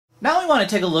Now we want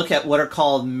to take a look at what are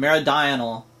called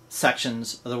meridional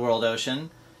sections of the world ocean.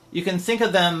 You can think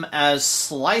of them as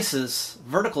slices,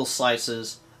 vertical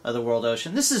slices of the world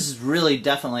ocean. This is really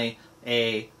definitely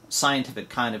a scientific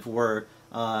kind of word.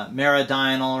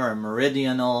 Meridional or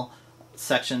meridional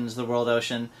sections of the world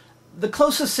ocean. The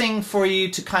closest thing for you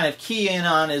to kind of key in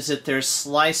on is that there's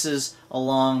slices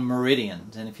along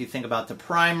meridians. And if you think about the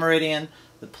prime meridian,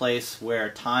 the place where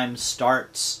time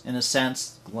starts, in a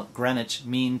sense, Greenwich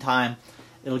Mean Time,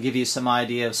 it'll give you some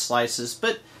idea of slices.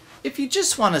 But if you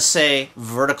just want to say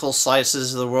vertical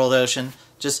slices of the world ocean,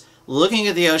 just looking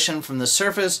at the ocean from the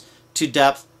surface to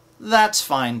depth, that's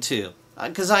fine too.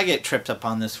 Because I get tripped up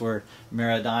on this word,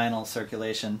 meridional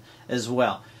circulation, as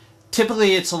well.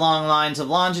 Typically it's along lines of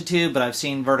longitude, but I've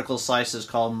seen vertical slices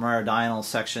called meridional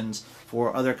sections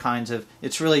for other kinds of,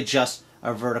 it's really just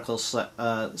a vertical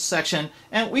section.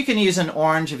 And we can use an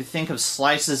orange. If you think of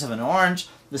slices of an orange,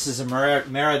 this is a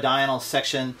meridional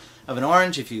section of an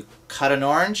orange. If you cut an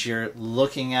orange, you're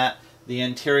looking at the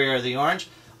interior of the orange.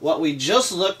 What we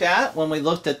just looked at when we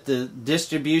looked at the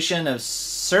distribution of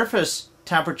surface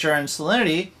temperature and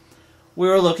salinity, we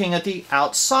were looking at the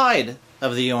outside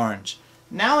of the orange.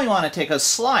 Now we want to take a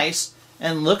slice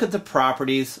and look at the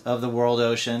properties of the world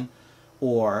ocean,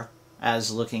 or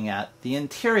as looking at the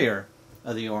interior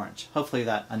of the orange. Hopefully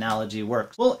that analogy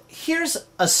works. Well, here's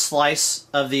a slice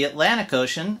of the Atlantic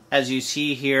Ocean, as you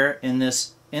see here in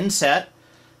this inset.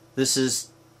 This is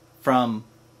from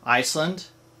Iceland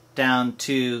down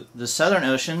to the Southern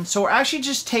Ocean. So we're actually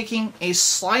just taking a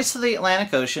slice of the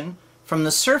Atlantic Ocean from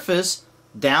the surface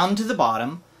down to the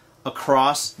bottom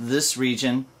across this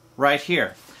region right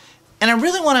here. And I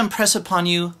really want to impress upon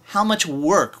you how much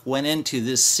work went into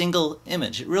this single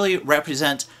image. It really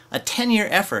represents a 10-year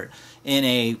effort in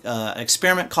a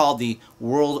experiment called the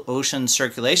World Ocean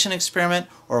Circulation Experiment,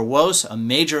 or WOCE, a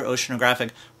major oceanographic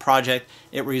project.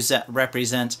 It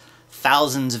represents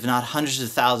thousands, if not hundreds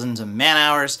of thousands of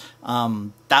man-hours,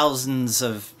 thousands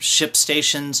of ship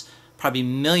stations, probably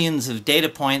millions of data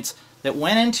points that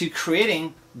went into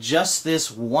creating just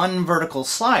this one vertical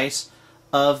slice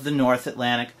of the North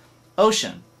Atlantic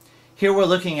Ocean. Here we're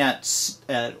looking at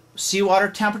seawater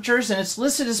temperatures, and it's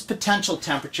listed as potential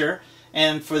temperature.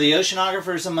 And for the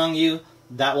oceanographers among you,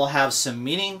 that will have some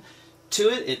meaning to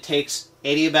it. It takes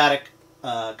adiabatic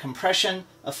compression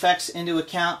effects into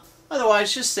account.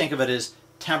 Otherwise, just think of it as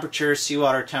temperature,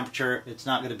 seawater temperature. It's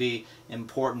not going to be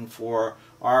important for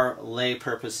our lay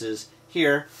purposes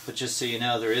here, but just so you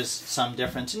know, there is some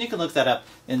difference. And you can look that up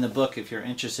in the book if you're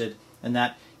interested in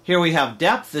that. Here we have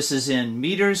depth. This is in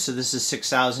meters, so this is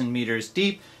 6,000 meters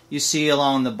deep. You see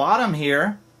along the bottom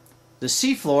here, the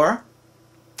seafloor.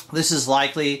 This is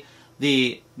likely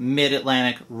the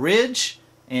mid-Atlantic ridge,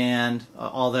 and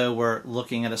although we're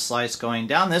looking at a slice going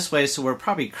down this way, so we're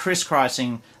probably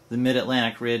crisscrossing the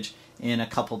mid-Atlantic ridge in a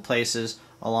couple places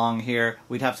along here.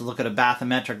 We'd have to look at a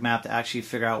bathymetric map to actually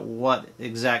figure out what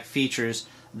exact features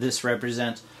this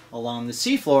represents along the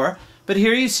seafloor. But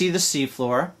here you see the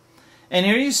seafloor, and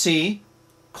here you see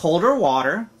colder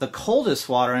water, the coldest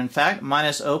water in fact,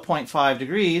 minus 0.5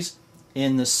 degrees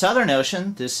in the Southern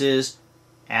Ocean. This is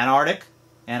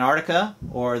Antarctica,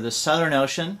 or the Southern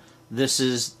Ocean. This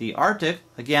is the Arctic.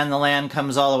 Again, the land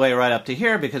comes all the way right up to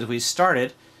here because we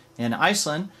started in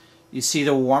Iceland. You see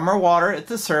the warmer water at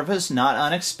the surface, not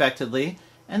unexpectedly,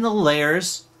 and the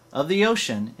layers of the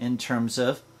ocean in terms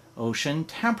of ocean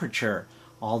temperature.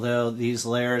 Although these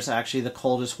layers, actually the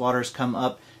coldest waters come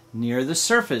up near the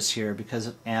surface here because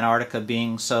of Antarctica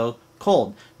being so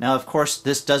cold. Now, of course,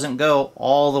 this doesn't go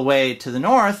all the way to the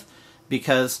north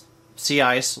because sea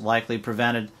ice likely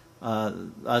prevented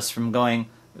us from going,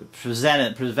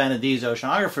 prevented these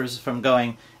oceanographers from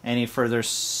going any further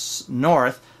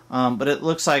north. But it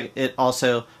looks like it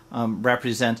also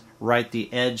represents right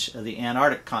the edge of the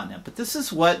Antarctic continent. But this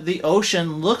is what the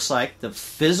ocean looks like, the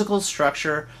physical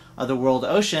structure of the world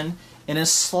ocean in a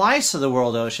slice of the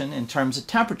world ocean in terms of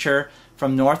temperature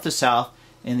from north to south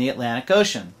in the Atlantic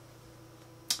Ocean.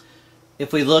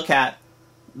 If we look at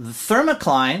the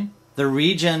thermocline, the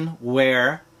region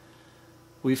where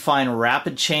we find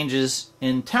rapid changes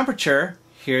in temperature,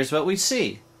 here's what we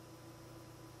see.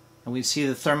 And we see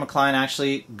the thermocline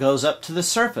actually goes up to the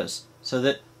surface, so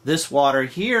that this water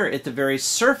here at the very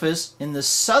surface in the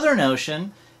Southern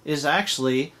Ocean is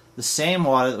actually the same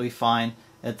water that we find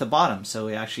at the bottom. So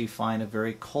we actually find a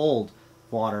very cold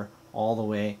water all the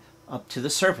way up to the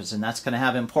surface, and that's going to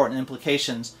have important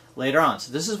implications later on.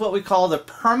 So this is what we call the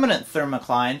permanent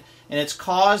thermocline, and it's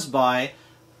caused by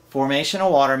formation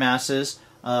of water masses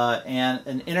and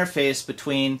an interface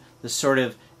between the sort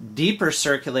of deeper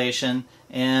circulation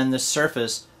and the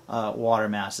surface water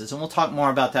masses. And we'll talk more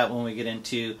about that when we get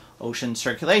into ocean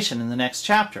circulation in the next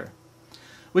chapter.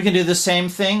 We can do the same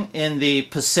thing in the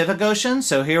Pacific Ocean.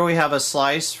 So here we have a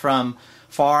slice from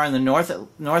far in the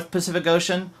North Pacific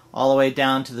Ocean all the way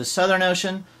down to the Southern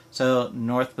Ocean. So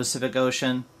North Pacific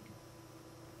Ocean,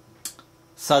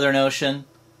 Southern Ocean,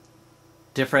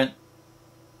 different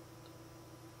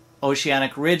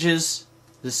oceanic ridges.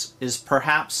 This is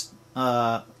perhaps,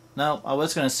 no, I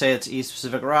was going to say it's East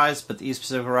Pacific Rise, but the East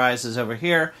Pacific Rise is over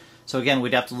here. So again,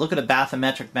 we'd have to look at a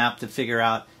bathymetric map to figure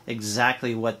out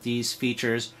exactly what these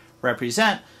features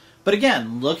represent. But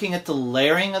again, looking at the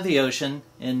layering of the ocean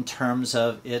in terms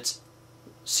of its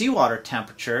seawater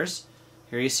temperatures,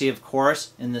 here you see, of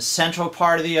course, in the central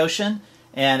part of the ocean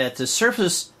and at the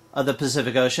surface of the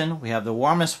Pacific Ocean, we have the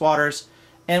warmest waters,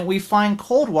 and we find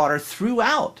cold water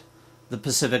throughout the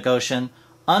Pacific Ocean,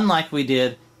 unlike we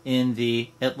did in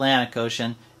the Atlantic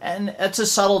Ocean. And it's a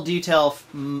subtle detail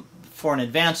for an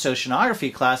advanced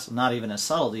oceanography class, not even a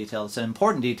subtle detail, it's an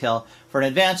important detail for an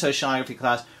advanced oceanography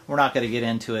class. We're not going to get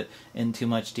into it in too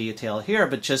much detail here,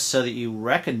 but just so that you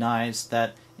recognize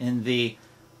that in the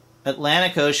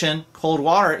Atlantic Ocean, cold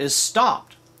water is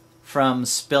stopped from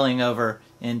spilling over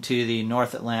into the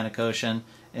North Atlantic Ocean.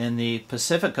 In the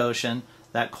Pacific Ocean,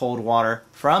 that cold water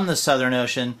from the Southern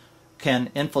Ocean can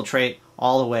infiltrate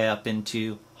all the way up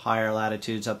into higher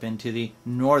latitudes, up into the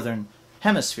Northern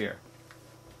Hemisphere.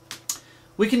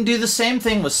 We can do the same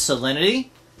thing with salinity.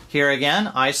 Here again,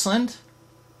 Iceland,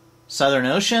 Southern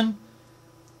Ocean,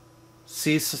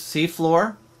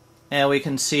 seafloor, and we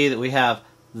can see that we have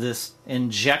this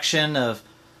injection of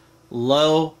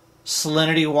low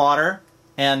salinity water,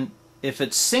 and if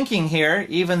it's sinking here,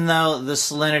 even though the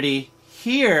salinity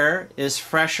here is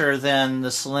fresher than the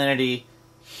salinity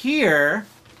here,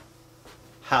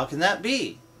 how can that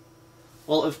be?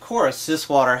 Well, of course, this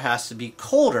water has to be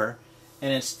colder,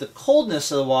 and it's the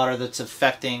coldness of the water that's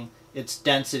affecting its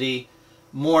density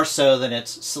more so than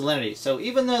its salinity. So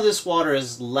even though this water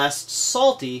is less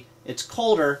salty, it's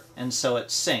colder, and so it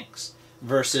sinks,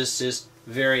 versus this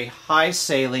very high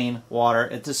saline water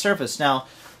at the surface. Now,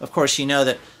 of course, you know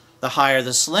that the higher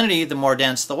the salinity, the more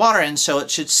dense the water, and so it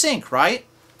should sink, right?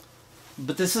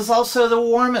 But this is also the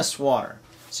warmest water.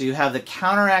 So you have the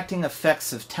counteracting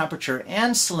effects of temperature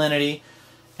and salinity,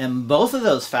 and both of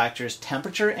those factors,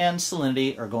 temperature and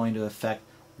salinity, are going to affect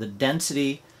the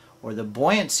density or the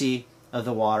buoyancy of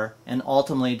the water and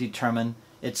ultimately determine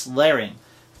its layering.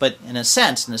 But in a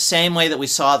sense, in the same way that we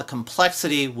saw the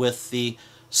complexity with the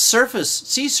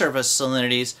sea surface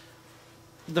salinities,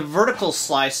 the vertical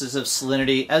slices of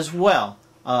salinity as well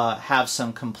have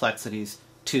some complexities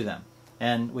to them.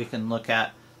 And we can look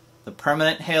at the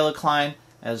permanent halocline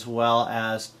as well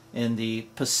as in the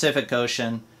Pacific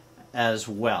Ocean as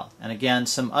well. And again,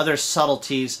 some other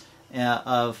subtleties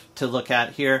to look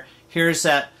at here. Here's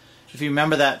that, if you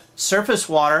remember that surface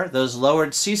water, those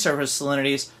lowered sea surface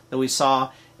salinities that we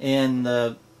saw in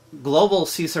the global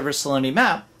sea surface salinity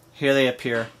map, here they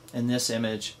appear in this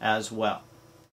image as well.